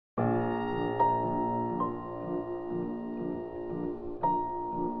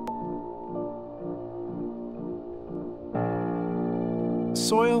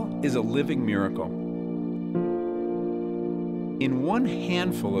Soil is a living miracle. In one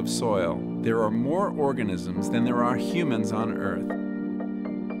handful of soil, there are more organisms than there are humans on Earth.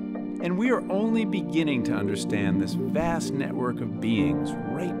 And we are only beginning to understand this vast network of beings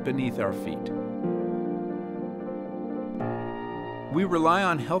right beneath our feet. We rely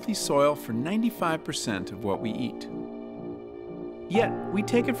on healthy soil for 95% of what we eat. Yet, we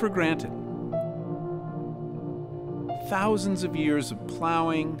take it for granted. Thousands of years of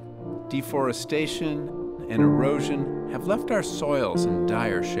plowing, deforestation, and erosion have left our soils in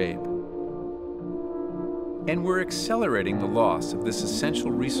dire shape. And we're accelerating the loss of this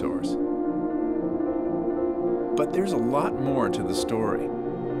essential resource. But there's a lot more to the story.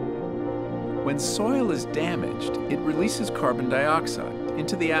 When soil is damaged, it releases carbon dioxide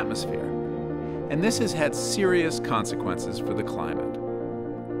into the atmosphere, and this has had serious consequences for the climate.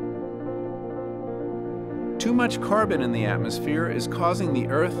 Too much carbon in the atmosphere is causing the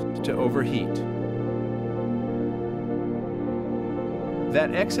Earth to overheat.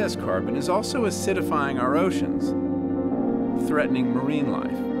 That excess carbon is also acidifying our oceans, threatening marine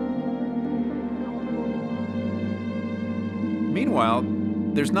life. Meanwhile,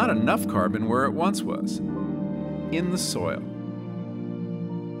 there's not enough carbon where it once was, in the soil.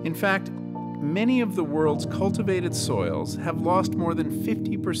 In fact, many of the world's cultivated soils have lost more than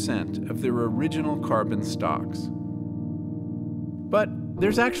 50% of their original carbon stocks. But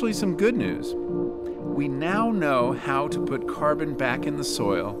there's actually some good news. We now know how to put carbon back in the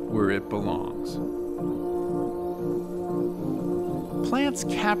soil where it belongs. Plants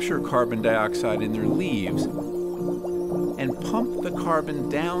capture carbon dioxide in their leaves and pump the carbon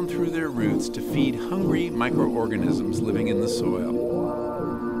down through their roots to feed hungry microorganisms living in the soil.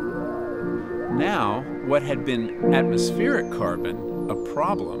 Now, what had been atmospheric carbon, a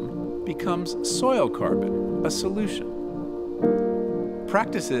problem, becomes soil carbon, a solution.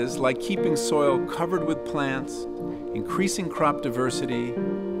 Practices like keeping soil covered with plants, increasing crop diversity,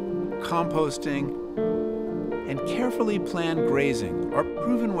 composting, and carefully planned grazing are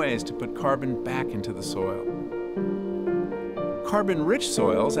proven ways to put carbon back into the soil. Carbon-rich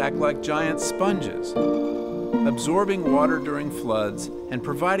soils act like giant sponges, absorbing water during floods and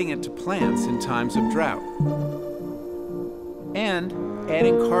providing it to plants in times of drought. And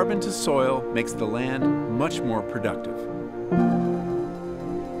adding carbon to soil makes the land much more productive.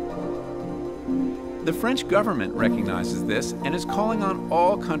 The French government recognizes this and is calling on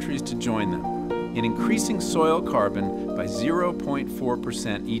all countries to join them in increasing soil carbon by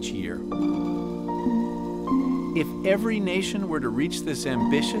 0.4% each year. If every nation were to reach this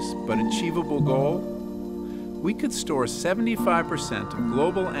ambitious but achievable goal, we could store 75% of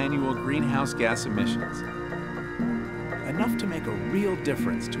global annual greenhouse gas emissions, enough to make a real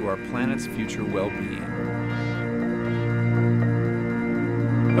difference to our planet's future well-being.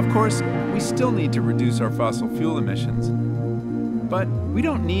 Of course, we still need to reduce our fossil fuel emissions, but we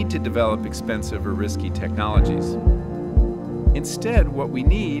don't need to develop expensive or risky technologies. Instead, what we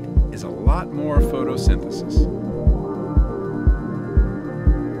need is a lot more photosynthesis.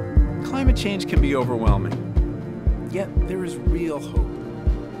 Climate change can be overwhelming, yet there is real hope.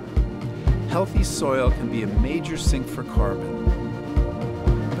 Healthy soil can be a major sink for carbon,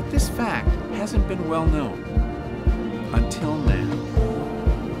 but this fact hasn't been well known until now.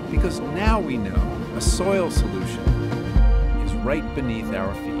 Because now we know a soil solution is right beneath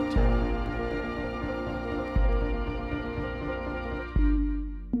our feet.